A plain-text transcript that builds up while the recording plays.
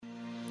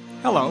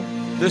Hello,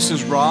 this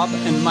is Rob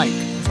and Mike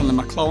from the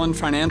McClellan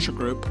Financial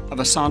Group of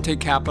Asante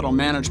Capital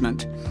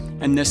Management,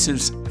 and this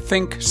is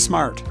Think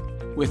Smart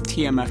with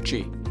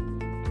TMFG.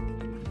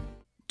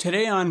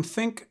 Today on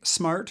Think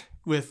Smart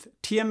with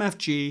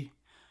TMFG,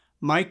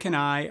 Mike and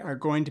I are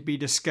going to be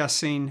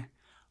discussing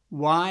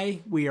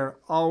why we are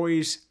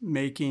always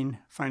making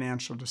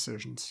financial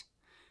decisions.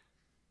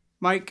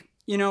 Mike,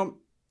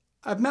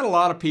 I've met a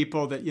lot of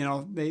people that,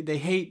 they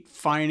hate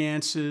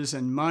finances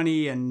and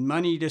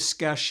money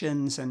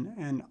discussions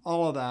and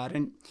all of that.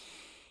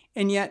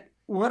 And yet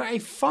what I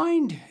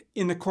find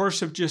in the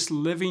course of just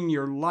living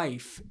your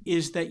life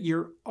is that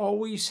you're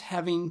always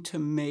having to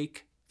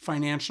make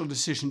financial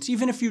decisions.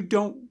 Even if you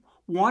don't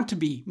want to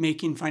be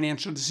making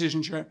financial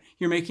decisions,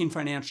 you're making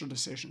financial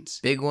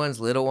decisions. Big ones,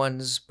 little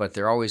ones, but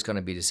they're always going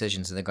to be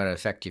decisions and they're going to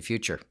affect your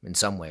future in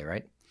some way,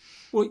 right?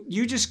 Well,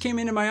 you just came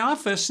into my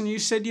office and you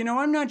said,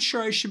 I'm not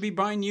sure I should be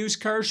buying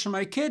used cars for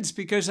my kids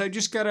because I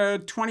just got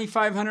a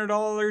 $2,500,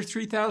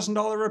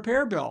 $3,000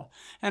 repair bill.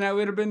 And I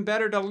would have been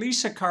better to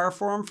lease a car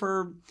for them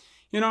for,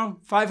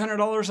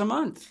 $500 a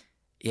month.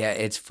 Yeah,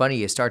 it's funny.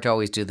 You start to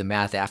always do the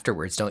math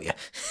afterwards, don't you?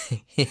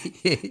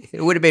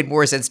 It would have made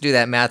more sense to do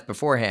that math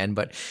beforehand.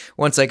 But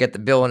once I get the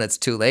bill and it's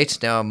too late,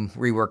 now I'm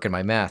reworking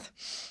my math.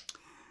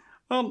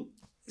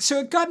 So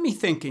it got me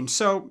thinking.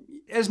 So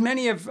as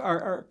many of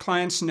our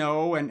clients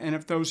know, and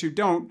of those who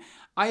don't,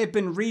 I have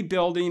been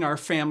rebuilding our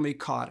family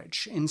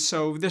cottage. And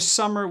so this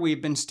summer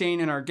we've been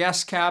staying in our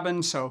guest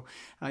cabin. So,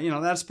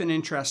 that's been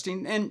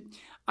interesting. And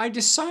I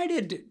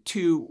decided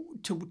to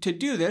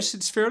do this.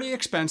 It's fairly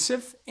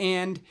expensive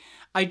and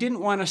I didn't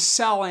want to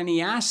sell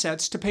any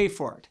assets to pay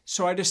for it.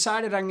 So I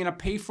decided I'm going to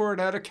pay for it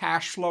out of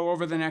cash flow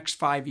over the next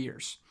 5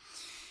 years.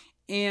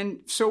 And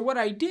so what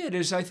I did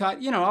is I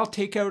thought, I'll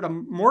take out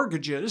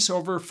mortgages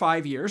over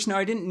 5 years. Now,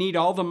 I didn't need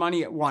all the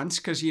money at once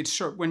because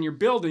when you're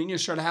building, you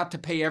sort of have to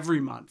pay every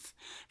month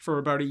for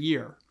about a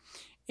year.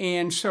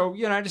 And so,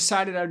 I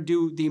decided I'd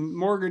do the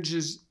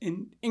mortgages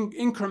in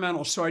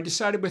incremental. So I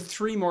decided with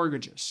 3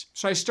 mortgages.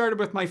 So I started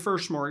with my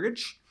first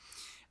mortgage.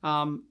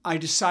 I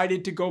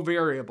decided to go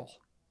variable.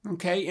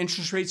 Okay,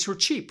 interest rates were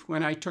cheap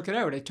when I took it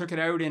out. I took it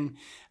out in,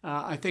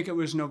 I think it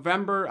was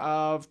November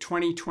of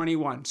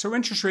 2021. So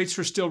interest rates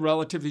were still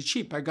relatively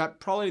cheap. I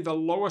got probably the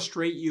lowest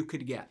rate you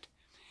could get.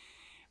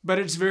 But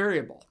it's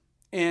variable.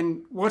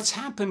 And what's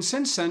happened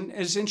since then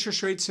is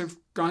interest rates have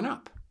gone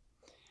up.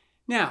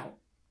 Now,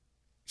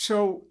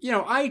 so,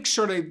 I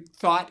sort of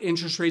thought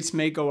interest rates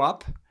may go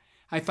up.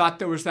 I thought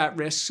there was that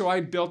risk. So I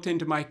built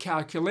into my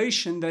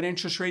calculation that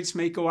interest rates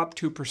may go up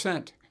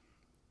 2%.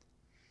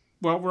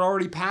 Well, we're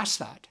already past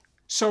that.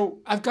 So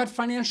I've got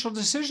financial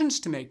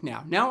decisions to make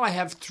now. Now I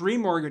have 3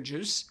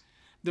 mortgages.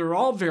 They're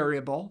all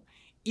variable.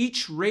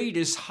 Each rate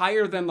is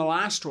higher than the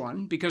last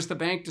one because the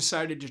bank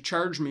decided to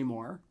charge me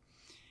more.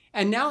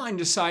 And now I'm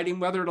deciding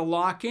whether to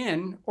lock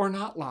in or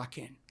not lock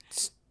in.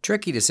 It's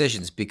tricky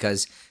decisions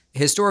because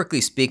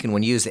historically speaking,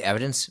 when you use the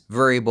evidence,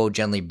 variable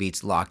generally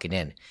beats locking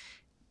in.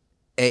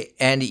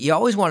 And you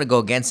always want to go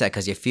against that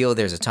because you feel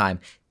there's a time.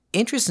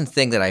 Interesting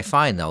thing that I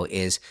find, though,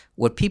 is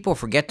what people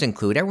forget to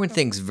include. Everyone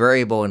thinks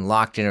variable and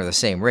locked in are the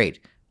same rate.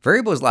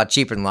 Variable is a lot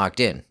cheaper than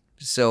locked in.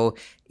 So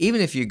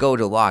even if you go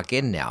to lock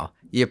in now,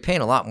 you're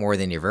paying a lot more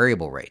than your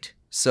variable rate.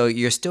 So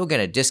you're still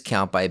going to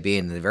discount by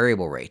being the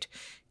variable rate.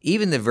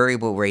 Even the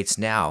variable rates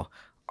now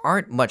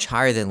aren't much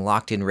higher than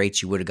locked in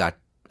rates you would have got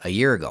a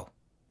year ago.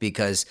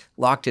 Because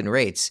locked in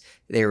rates,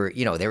 they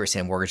were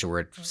saying mortgages were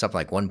at something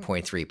like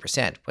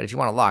 1.3%. But if you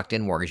want a locked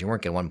in mortgage, you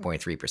weren't getting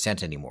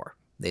 1.3% anymore.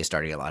 They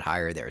started a lot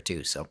higher there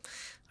too. So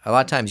a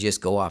lot of times you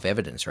just go off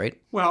evidence, right?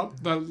 Well,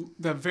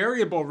 the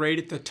variable rate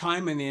at the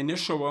time in the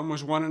initial one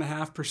was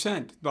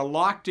 1.5%. The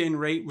locked in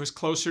rate was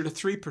closer to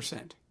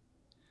 3%.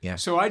 Yeah.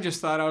 So I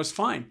just thought I was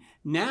fine.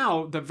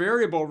 Now the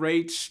variable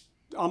rate's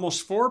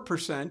almost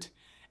 4%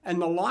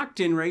 and the locked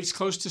in rate's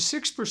close to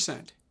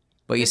 6%.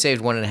 But you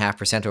saved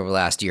 1.5% over the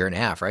last year and a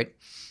half, right?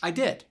 I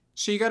did.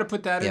 So you got to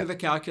put that into the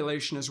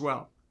calculation as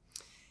well.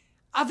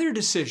 Other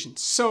decisions.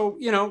 So,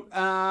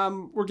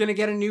 we're going to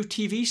get a new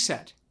TV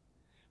set,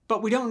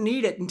 but we don't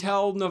need it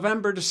until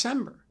November,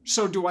 December.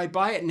 So do I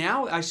buy it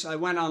now? I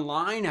went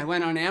online. I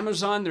went on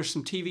Amazon. There's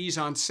some TVs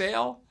on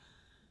sale.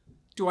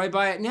 Do I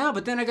buy it now?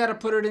 But then I got to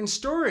put it in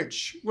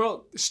storage.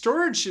 Well,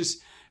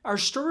 our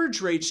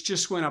storage rates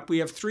just went up. We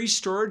have 3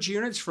 storage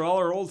units for all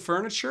our old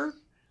furniture.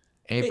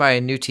 And you buy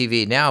a new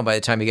TV now, by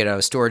the time you get out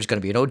of storage, it's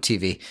going to be an old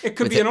TV. It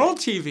could be an old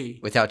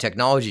TV. With how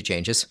technology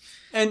changes.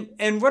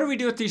 And what do we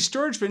do with these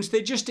storage bins?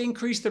 They just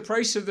increase the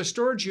price of the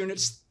storage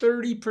units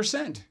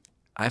 30%.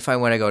 I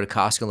find when I go to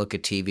Costco and look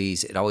at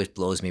TVs, it always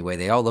blows me away.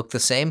 They all look the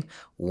same.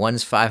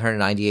 One's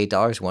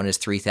 $598, one is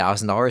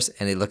 $3,000,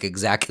 and they look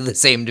exactly the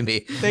same to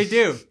me. They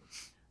do.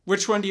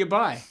 Which one do you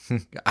buy?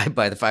 I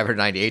buy the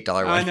 $598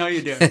 one. I know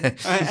you do.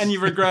 And you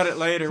regret it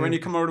later when you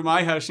come over to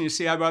my house and you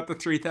see I bought the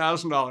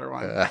 $3,000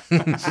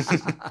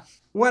 one.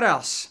 What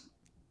else?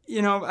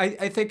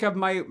 I think of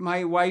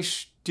my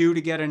wife's due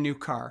to get a new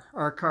car.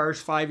 Our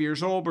car's 5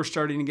 years old. We're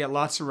starting to get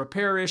lots of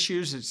repair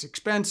issues. It's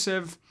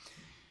expensive.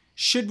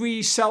 Should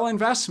we sell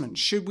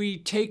investments? Should we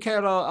take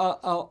out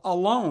a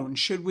loan?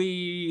 Should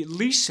we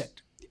lease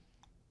it?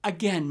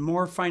 Again,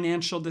 more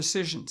financial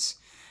decisions.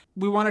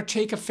 We want to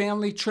take a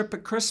family trip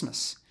at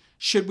Christmas.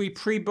 Should we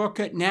pre-book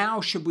it now?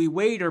 Should we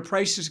wait? Are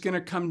prices going to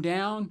come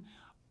down?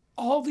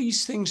 All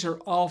these things are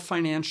all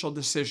financial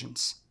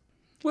decisions.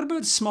 What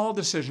about small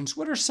decisions?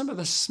 What are some of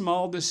the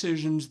small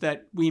decisions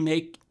that we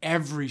make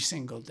every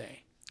single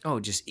day? Oh,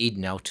 just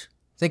eating out.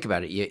 Think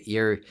about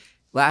it.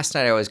 Last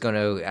night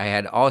I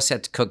had all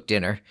set to cook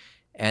dinner,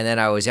 and then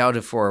I was out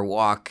for a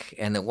walk,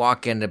 and the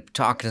walk ended up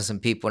talking to some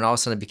people, and all of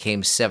a sudden it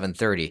became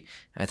 7:30.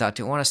 I thought,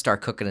 do I want to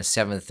start cooking at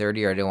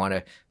 7:30, or do I want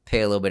to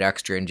pay a little bit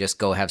extra and just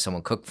go have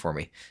someone cook for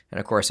me?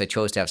 And of course, I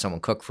chose to have someone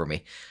cook for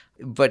me.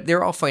 But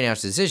they're all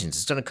financial decisions.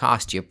 It's going to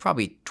cost you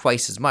probably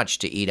twice as much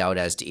to eat out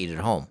as to eat at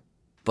home.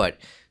 But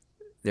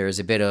there's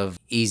a bit of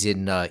ease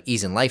in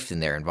life in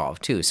there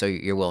involved too, so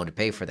you're willing to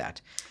pay for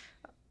that.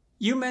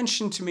 You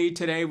mentioned to me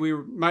today,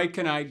 Mike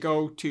and I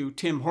go to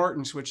Tim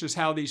Hortons, which is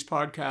how these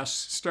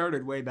podcasts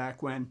started way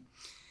back when.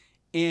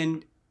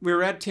 And we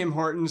were at Tim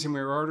Hortons and we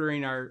were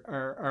ordering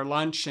our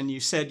lunch, and you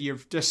said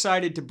you've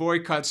decided to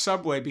boycott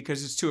Subway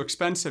because it's too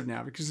expensive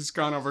now, because it's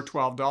gone over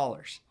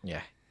 $12.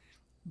 Yeah.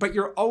 But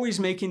you're always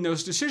making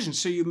those decisions.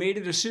 So you made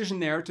a decision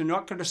there to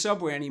not go to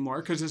Subway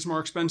anymore because it's more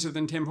expensive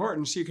than Tim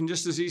Hortons. So you can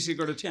just as easily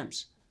go to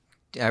Tim's.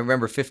 I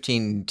remember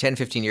 10,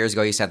 15 years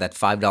ago, I used to have that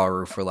 $5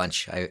 rule for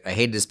lunch. I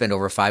hated to spend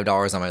over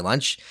 $5 on my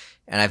lunch,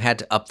 and I've had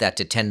to up that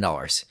to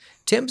 $10.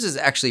 Tim's is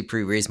actually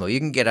pretty reasonable. You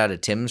can get out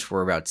of Tim's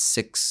for about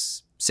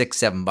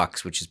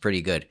 $7, which is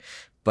pretty good.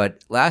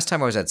 But last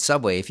time I was at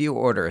Subway, if you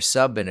order a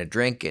sub and a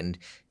drink and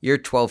you're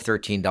 $12,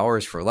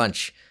 $13 for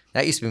lunch,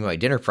 that used to be my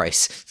dinner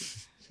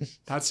price.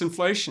 That's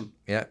inflation.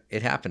 Yeah,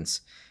 it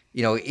happens.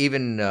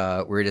 Even we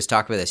were just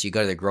talking about this. You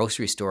go to the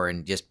grocery store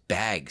and just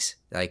bags.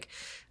 Like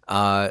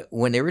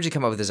when they originally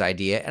come up with this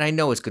idea, and I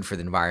know it's good for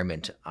the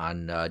environment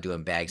on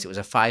doing bags, it was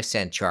a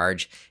 5-cent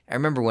charge. I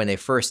remember when they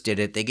first did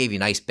it, they gave you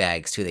nice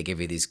bags too. They gave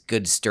you these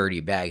good sturdy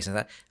bags. And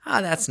I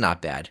thought, that's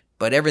not bad.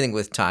 But everything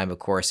with time, of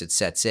course, it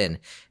sets in.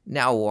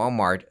 Now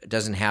Walmart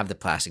doesn't have the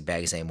plastic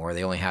bags anymore.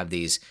 They only have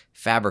these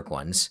fabric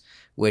ones,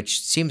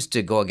 which seems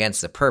to go against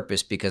the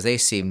purpose because they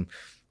seem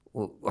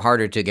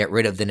harder to get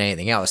rid of than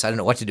anything else. I don't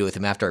know what to do with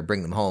them after I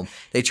bring them home.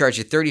 They charge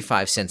you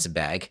 35 cents a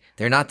bag.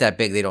 They're not that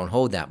big. They don't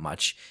hold that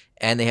much.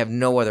 And they have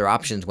no other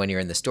options when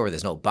you're in the store.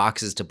 There's no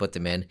boxes to put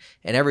them in.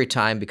 And every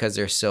time, because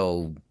they're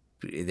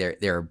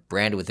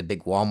branded with the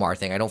big Walmart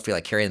thing, I don't feel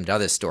like carrying them to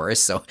other stores.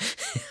 So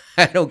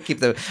I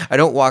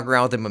don't walk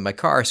around with them in my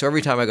car. So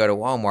every time I go to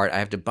Walmart, I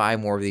have to buy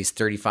more of these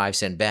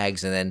 35-cent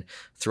bags and then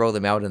throw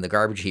them out in the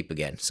garbage heap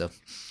again. So,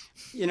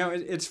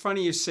 it's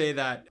funny you say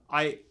that.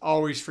 I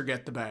always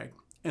forget the bag.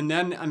 And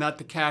then I'm at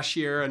the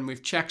cashier and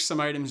we've checked some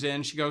items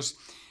in. She goes,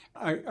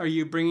 are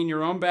you bringing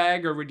your own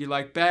bag or would you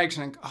like bags?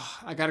 And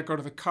I got to go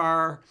to the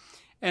car.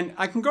 And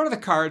I can go to the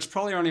car. It's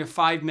probably only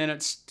 5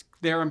 minutes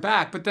there and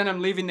back. But then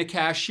I'm leaving the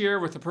cashier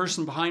with the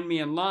person behind me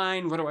in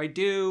line. What do I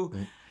do?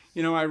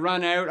 I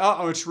run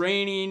out. It's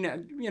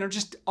raining.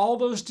 Just all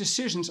those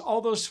decisions,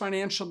 all those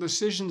financial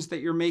decisions that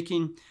you're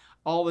making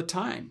all the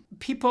time.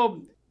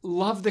 People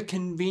love the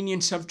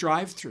convenience of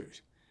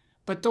drive-thrus.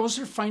 But those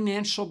are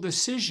financial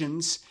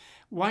decisions.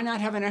 Why not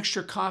have an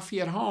extra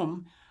coffee at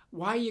home?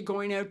 Why are you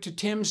going out to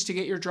Tim's to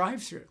get your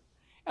drive-thru?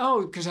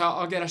 Oh, because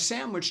I'll get a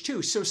sandwich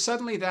too. So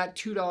suddenly that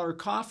 $2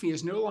 coffee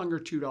is no longer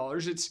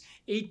 $2. It's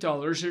 $8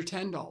 or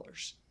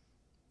 $10.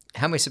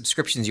 How many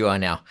subscriptions are you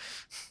on now?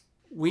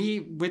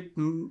 With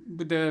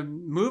the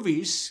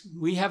movies,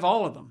 we have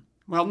all of them.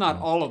 Well, not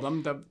all of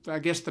them. I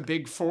guess the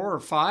big 4 or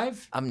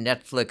 5. I'm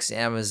Netflix,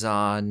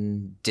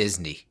 Amazon,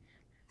 Disney.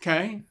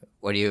 Okay.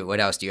 What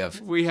else do you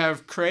have? We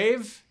have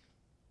Crave,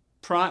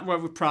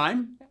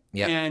 Prime.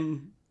 Yep.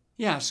 And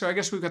so I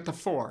guess we've got the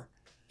 4.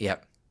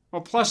 Yep.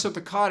 Well, plus at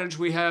the cottage,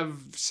 we have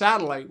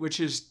satellite, which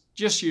is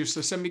just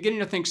useless. I'm beginning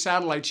to think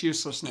satellite's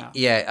useless now.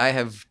 Yeah, I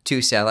have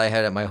 2 satellite. I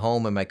had it at my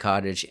home and my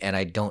cottage, and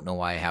I don't know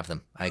why I have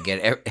them.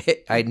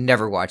 I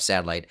never watch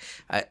satellite.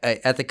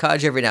 At the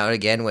cottage every now and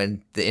again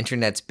when the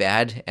internet's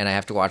bad and I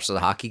have to watch the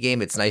hockey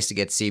game, it's nice to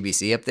get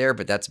CBC up there,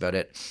 but that's about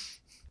it.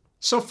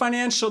 So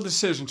financial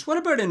decisions. What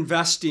about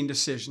investing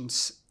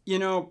decisions?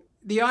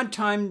 The odd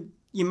time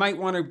you might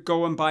want to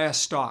go and buy a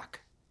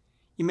stock.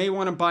 You may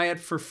want to buy it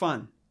for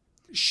fun.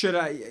 Should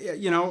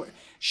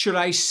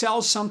I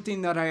sell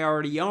something that I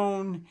already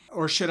own,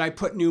 or should I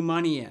put new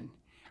money in?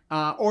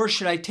 Or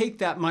should I take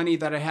that money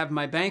that I have in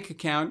my bank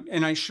account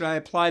and should I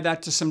apply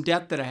that to some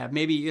debt that I have?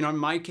 Maybe, in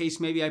my case,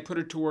 maybe I put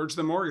it towards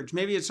the mortgage.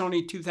 Maybe it's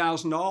only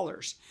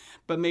 $2,000,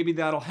 but maybe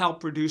that'll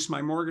help reduce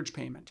my mortgage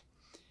payment.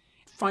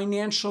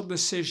 Financial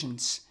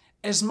decisions.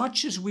 As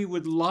much as we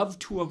would love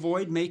to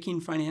avoid making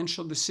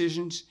financial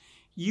decisions,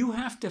 you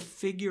have to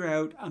figure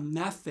out a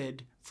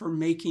method for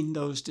making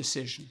those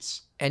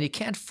decisions. And you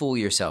can't fool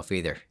yourself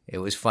either. It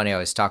was funny. I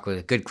was talking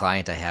with a good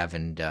client I have,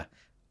 and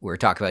we were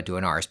talking about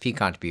doing RSP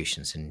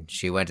contributions, and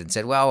she went and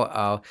said,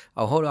 well,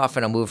 I'll hold off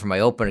and I'll move from my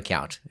open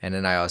account. And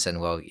then I all said,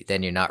 well,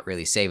 then you're not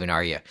really saving,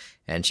 are you?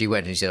 And she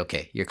went and she said,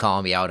 okay, you're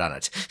calling me out on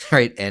it,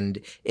 right? And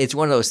it's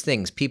one of those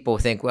things. People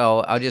think,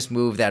 well, I'll just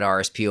move that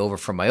RSP over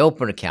from my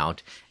open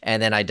account,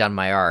 and then I've done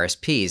my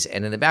RSPs.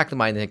 And in the back of the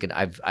mind, thinking,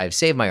 I've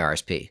saved my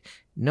RSP.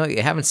 No,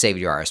 you haven't saved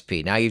your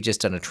RSP. Now you've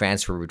just done a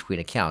transfer between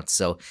accounts.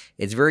 So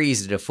it's very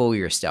easy to fool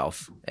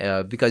yourself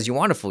because you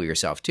want to fool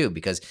yourself too,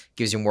 because it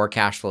gives you more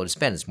cash flow to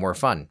spend. It's more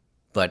fun.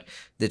 But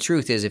the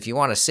truth is, if you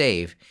want to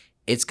save,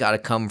 it's got to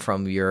come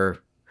from your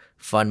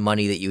fun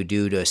money that you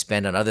do to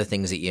spend on other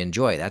things that you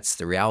enjoy. That's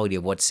the reality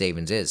of what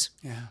savings is.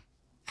 Yeah.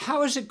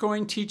 How is it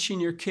going teaching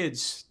your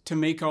kids to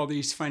make all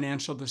these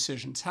financial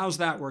decisions? How's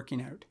that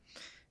working out?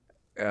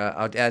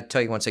 I'll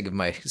tell you once I give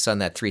my son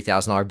that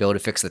 $3,000 bill to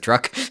fix the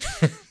truck.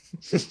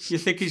 You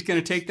think he's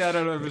going to take that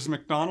out of his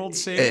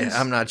McDonald's savings?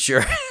 I'm not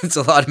sure. It's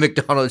a lot of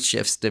McDonald's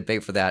shifts to pay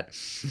for that.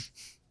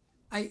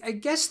 I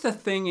guess the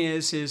thing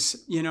is,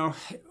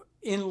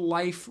 in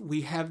life,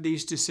 we have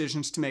these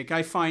decisions to make.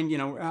 I find,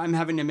 I'm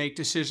having to make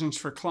decisions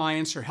for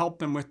clients or help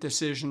them with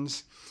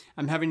decisions.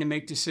 I'm having to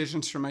make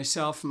decisions for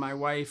myself and my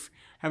wife,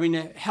 having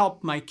to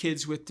help my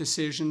kids with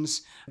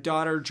decisions.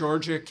 Daughter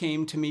Georgia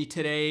came to me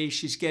today.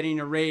 She's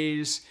getting a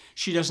raise.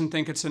 She doesn't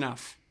think it's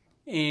enough.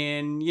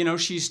 And,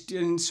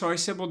 and so I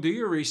said, well, do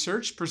your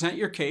research, present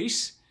your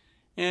case,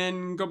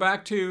 and go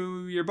back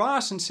to your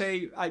boss and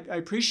say, I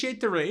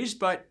appreciate the raise,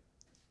 but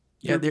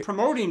you're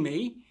promoting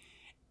me.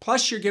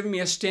 Plus, you're giving me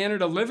a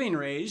standard of living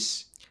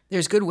raise.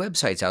 There's good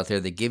websites out there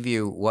that give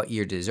you what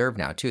you deserve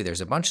now, too. There's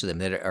a bunch of them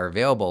that are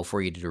available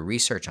for you to do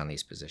research on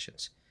these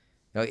positions.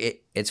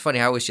 It's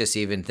funny. I was just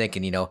even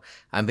thinking, I'm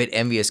a bit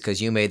envious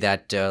because you made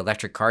that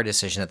electric car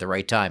decision at the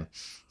right time.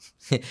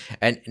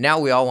 And now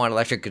we all want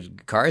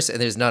electric cars,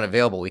 and there's none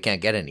available. We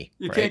can't get any.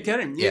 You can't get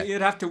them. Yeah.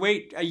 You'd have to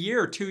wait a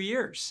year or 2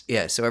 years.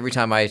 Yeah, so every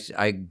time I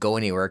go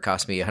anywhere, it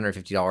costs me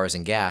 $150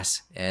 in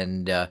gas,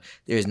 and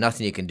there's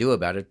nothing you can do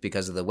about it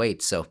because of the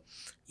wait. So,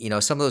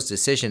 some of those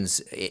decisions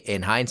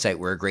in hindsight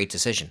were a great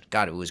decision.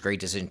 God, it was a great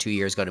decision 2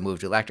 years ago to move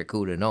to electric.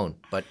 Who would have known?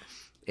 But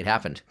it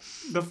happened.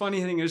 The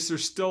funny thing is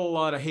there's still a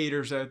lot of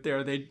haters out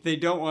there. They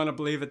don't want to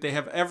believe it. They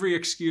have every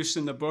excuse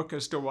in the book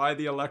as to why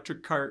the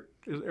electric car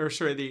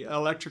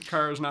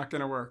is not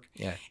going to work.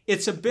 Yeah.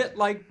 It's a bit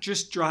like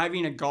just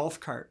driving a golf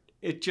cart.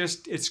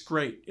 It's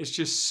great. It's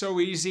just so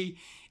easy.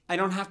 I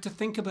don't have to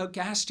think about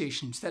gas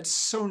stations. That's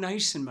so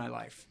nice in my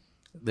life.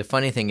 The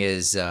funny thing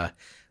is, after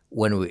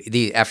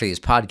these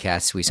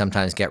podcasts, we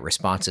sometimes get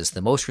responses.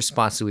 The most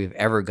responses we've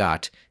ever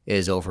got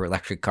is over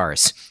electric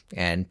cars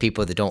and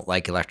people that don't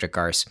like electric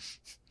cars.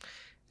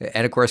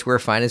 And of course, we're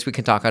finance. We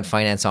can talk on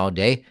finance all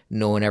day.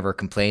 No one ever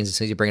complains as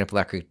soon as you bring up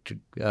electric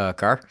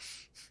car.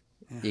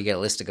 You get a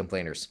list of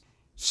complainers.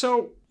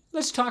 So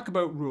let's talk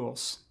about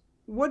rules.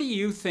 What do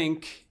you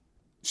think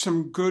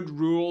some good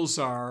rules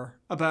are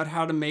about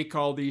how to make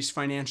all these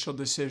financial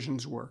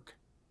decisions work?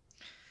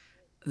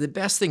 The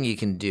best thing you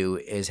can do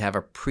is have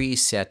a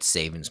preset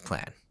savings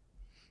plan.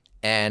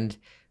 And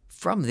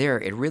from there,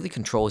 it really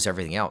controls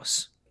everything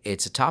else.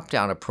 It's a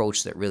top-down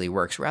approach that really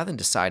works rather than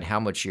decide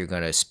how much you're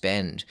going to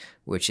spend,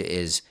 which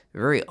is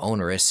very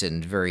onerous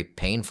and very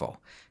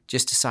painful.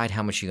 Just decide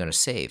how much you're going to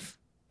save.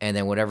 And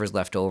then whatever's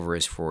left over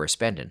is for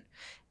spending.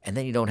 And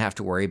then you don't have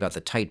to worry about the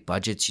tight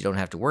budgets. You don't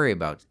have to worry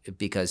about it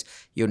because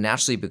you'll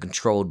naturally be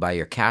controlled by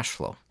your cash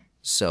flow.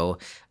 So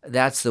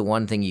that's the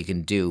one thing you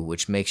can do,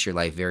 which makes your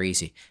life very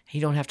easy.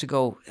 You don't have to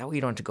go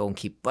and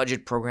keep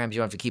budget programs. You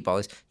don't have to keep all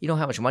this. You know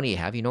how much money you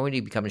have. You know when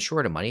you're becoming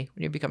short of money.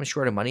 When you're becoming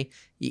short of money,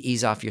 you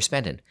ease off your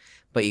spending.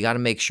 But you got to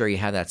make sure you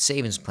have that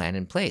savings plan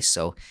in place.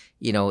 So,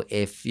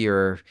 if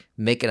you're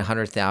making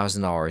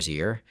 $100,000 a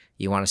year,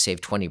 you want to save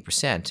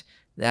 20%.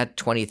 That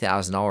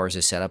 $20,000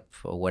 is set up,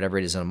 or whatever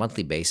it is, on a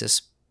monthly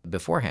basis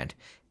beforehand,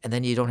 and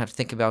then you don't have to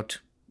think about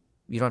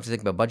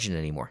budgeting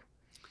anymore.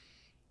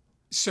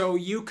 So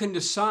you can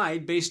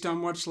decide based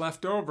on what's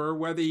left over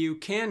whether you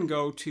can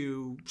go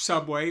to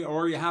Subway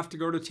or you have to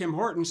go to Tim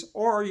Hortons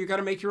or you got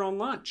to make your own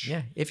lunch.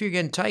 Yeah, if you're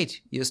getting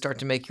tight, you'll start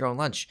to make your own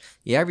lunch.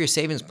 You have your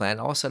savings plan.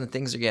 All of a sudden,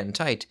 things are getting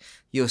tight.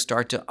 You'll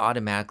start to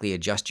automatically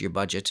adjust your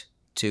budget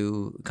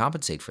to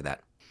compensate for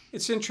that.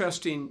 It's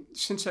interesting.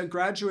 Since I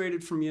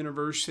graduated from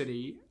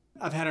university,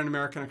 I've had an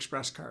American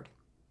Express card.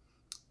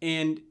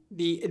 And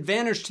the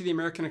advantage to the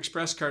American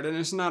Express card, and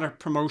it's not a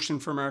promotion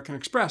for American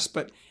Express,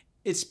 but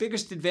its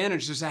biggest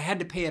advantage is I had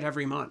to pay it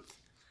every month.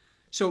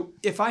 So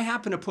if I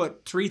happen to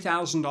put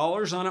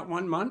 $3,000 on it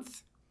one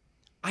month,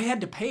 I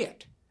had to pay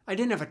it. I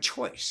didn't have a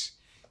choice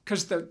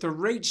because the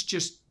rates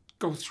just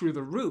go through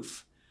the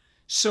roof.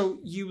 So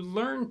you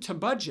learn to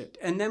budget,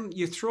 and then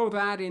you throw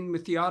that in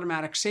with the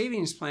automatic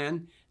savings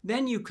plan,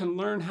 then you can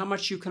learn how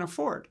much you can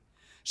afford.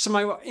 So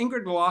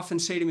Ingrid will often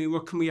say to me,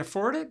 well, can we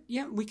afford it?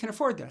 Yeah, we can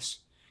afford this.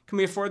 Can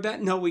we afford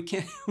that? No, we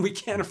can't. We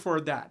can't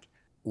afford that.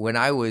 When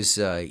I was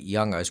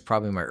young, I was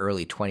probably in my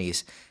early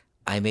 20s,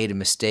 I made a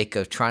mistake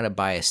of trying to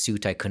buy a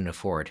suit I couldn't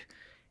afford.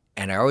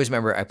 And I always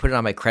remember I put it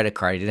on my credit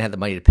card. I didn't have the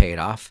money to pay it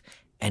off.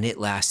 And it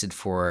lasted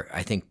for,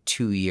 I think,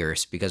 2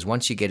 years, because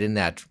once you get in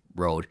that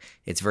road,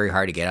 it's very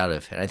hard to get out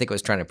of. And I think I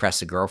was trying to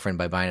impress a girlfriend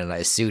by buying a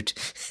nice suit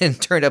and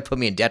turned out put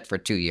me in debt for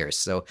 2 years.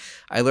 So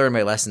I learned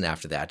my lesson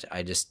after that.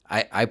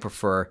 I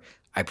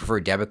prefer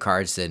debit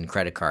cards than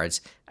credit cards.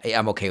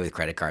 I'm okay with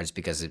credit cards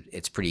because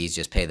it's pretty easy to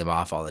just pay them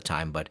off all the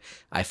time. But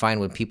I find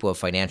when people have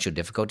financial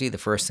difficulty, the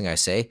first thing I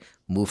say,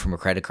 move from a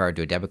credit card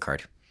to a debit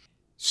card.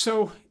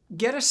 So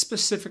get a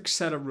specific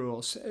set of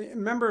rules.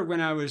 Remember when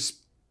I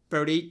was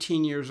about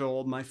 18 years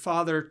old, my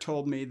father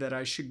told me that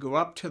I should go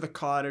up to the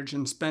cottage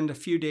and spend a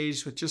few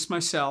days with just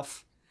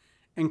myself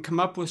and come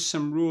up with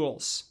some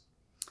rules.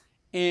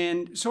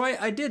 And so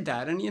I did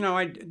that. And,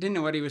 I didn't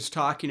know what he was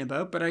talking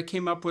about, but I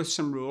came up with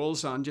some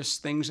rules on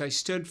just things I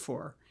stood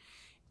for.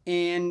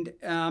 And,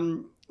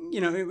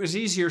 it was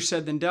easier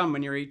said than done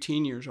when you're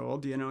 18 years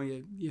old.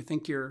 You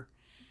think you're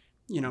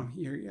I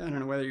don't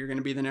know whether you're going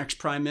to be the next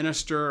prime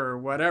minister or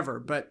whatever,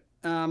 but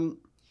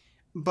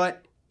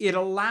it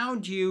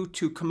allowed you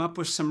to come up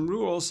with some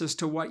rules as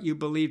to what you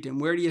believed in.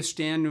 Where do you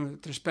stand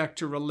with respect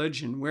to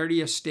religion? Where do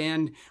you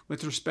stand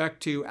with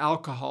respect to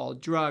alcohol,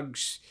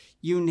 drugs,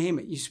 you name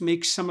it? You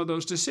make some of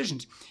those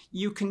decisions.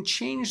 You can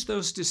change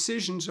those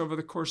decisions over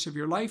the course of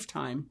your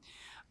lifetime,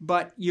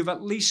 but you've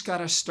at least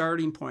got a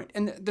starting point.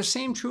 And the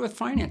same true with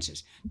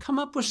finances. Come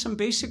up with some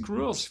basic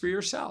rules for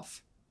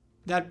yourself.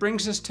 That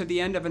brings us to the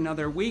end of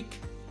another week.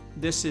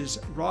 This is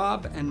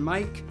Rob and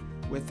Mike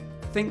with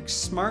Think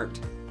Smart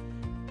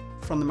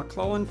from the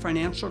McClellan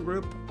Financial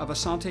Group of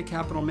Assante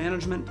Capital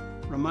Management,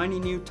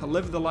 reminding you to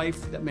live the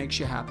life that makes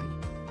you happy.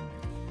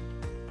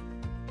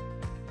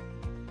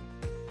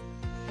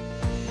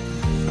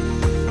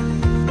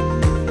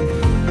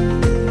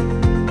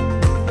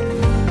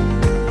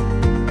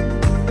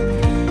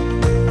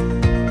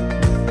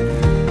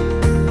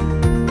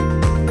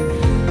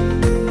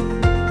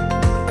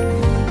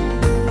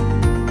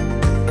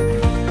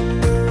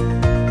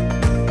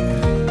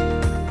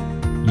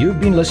 You've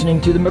been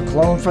listening to the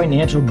McClellan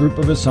Financial Group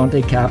of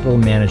Assante Capital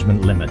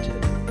Management Limited.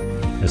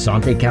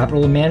 Assante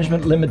Capital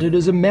Management Limited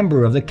is a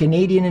member of the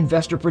Canadian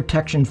Investor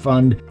Protection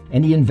Fund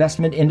and the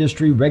Investment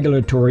Industry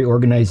Regulatory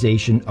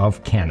Organization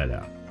of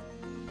Canada.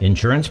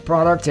 Insurance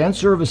products and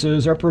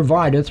services are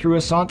provided through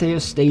Assante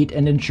Estate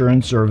and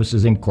Insurance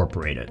Services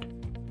Incorporated.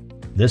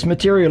 This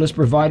material is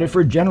provided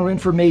for general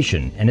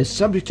information and is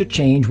subject to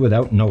change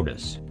without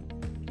notice.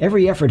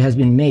 Every effort has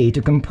been made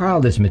to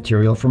compile this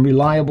material from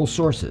reliable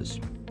sources.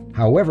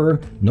 However,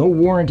 no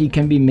warranty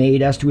can be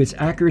made as to its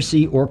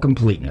accuracy or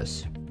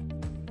completeness.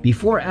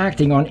 Before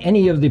acting on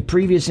any of the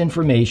previous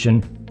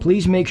information,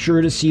 please make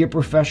sure to see a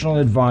professional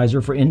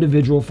advisor for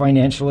individual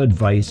financial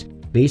advice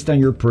based on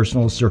your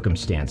personal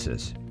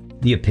circumstances.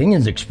 The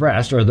opinions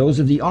expressed are those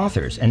of the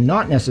authors and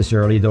not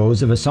necessarily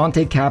those of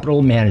Assante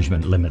Capital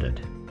Management Limited.